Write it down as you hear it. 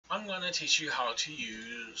I'm going to teach you how to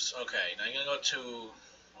use, okay, now you're going to go to,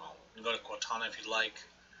 well, you can go to Cortana if you'd like,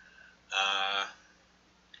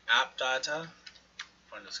 AppData,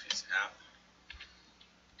 or in this case,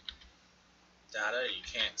 AppData, you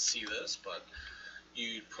can't see this, but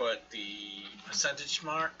you put the percentage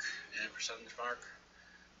mark and percentage mark,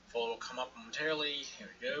 folder will come up momentarily, here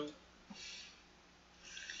we go,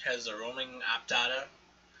 has the roaming app data.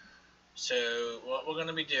 So what we're going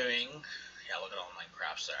to be doing, yeah, look at all my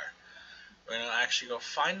crafts there. We're going to actually go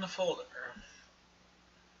find the folder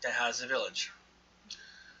that has the village.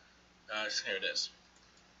 Here it is.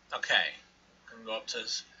 Okay, we can go up to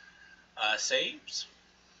saves,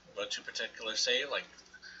 go to particular save, like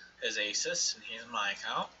his ASUS, and here's my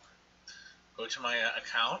account. Go to my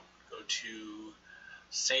account, go to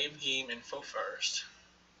save game info first,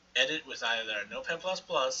 edit with either Notepad++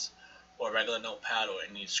 or regular Notepad or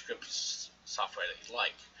any script software that you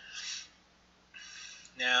like.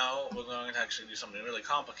 Now we're going to actually do something really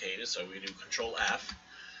complicated, so we do Control F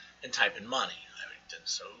and type in money. I already did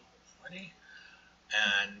so money,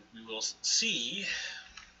 and we will see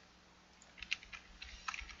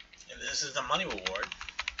if this is the money reward.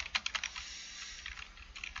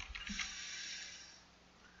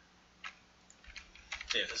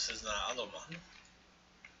 See if this is the other one.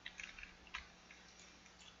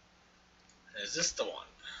 Is this the one?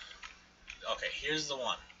 Okay, here's the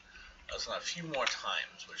one. Let's a few more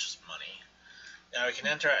times, which is money. Now we can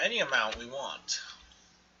enter any amount we want.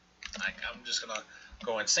 I'm just gonna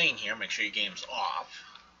go insane here. Make sure your game's off.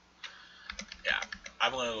 Yeah,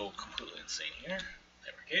 I'm gonna go completely insane here.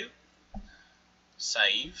 There we go.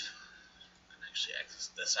 Save. I can actually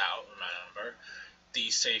exit this out. Remember,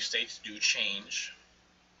 these save states do change.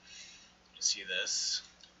 You can see this,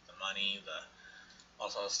 the money, all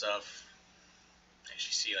sort of stuff.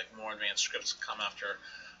 Actually, see like more advanced scripts come after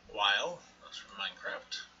a while. That's from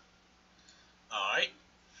Minecraft. Alright,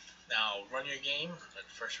 now run your game. But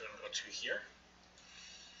first we're going to go to here.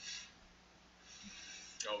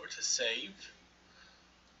 Go over to save.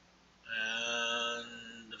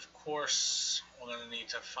 And of course, we're going to need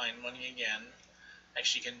to find money again.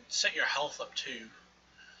 Actually, you can set your health up too.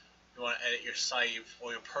 You want to edit your save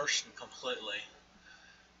or your person completely,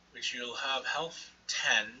 which you'll have health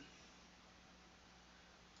 10.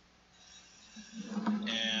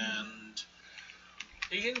 And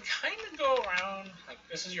you can kind of go around, like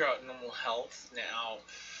this is your normal health. Now,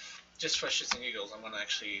 just for shits and giggles, I'm going to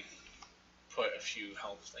actually put a few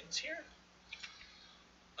health things here.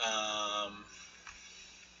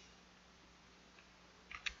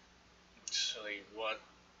 Actually, what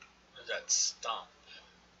does that stop?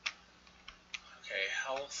 Okay,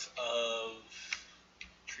 health of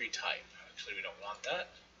tree type. Actually, we don't want that.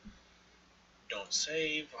 Don't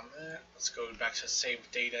save on that. Let's go back to save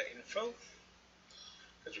data info,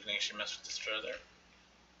 because we can actually mess with this further.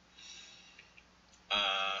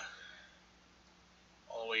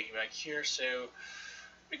 All the way back here, so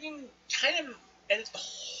we can kind of edit the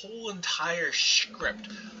whole entire script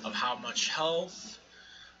of how much health,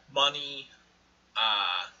 money,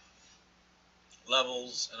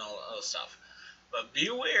 levels, and all that other stuff. But be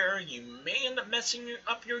aware, you may end up messing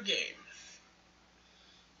up your game.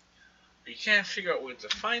 If you can't figure out where to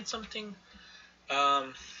find something,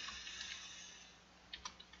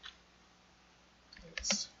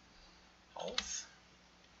 it's health,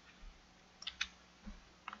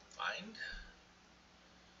 find.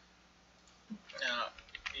 Now,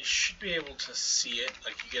 you should be able to see it,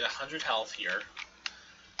 like you get 100 health here.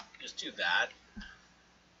 Just do that.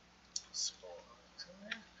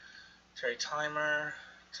 Temporary timer,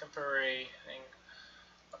 temporary thing.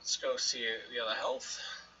 Let's go see the other health.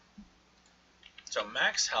 So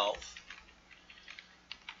max health,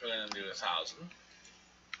 we're going to do 1,000.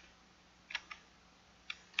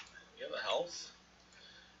 The other health,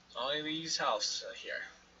 it's only these healths here.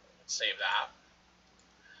 Let's save that.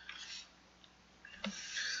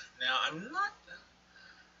 Now I'm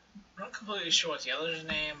not completely sure what the other's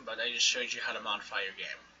name, but I just showed you how to modify your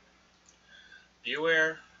game. Be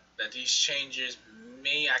aware that these changes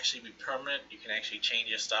may actually be permanent. You can actually change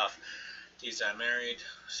your stuff. These are married,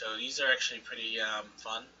 so these are actually pretty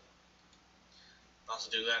fun. Also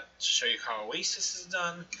do that to show you how Oasis is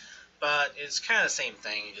done, but it's kind of the same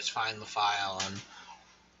thing. You just find the file and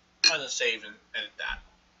find the save and edit that.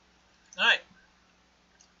 Alright,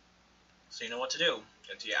 so you know what to do.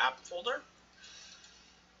 Get to your app folder,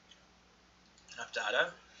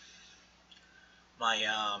 AppData. My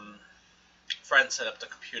friend set up the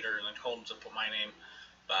computer and I told him to put my name,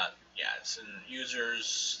 but yeah, it's in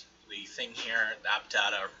users, the thing here, the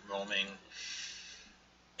AppData Roaming,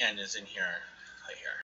 and is in here, right here.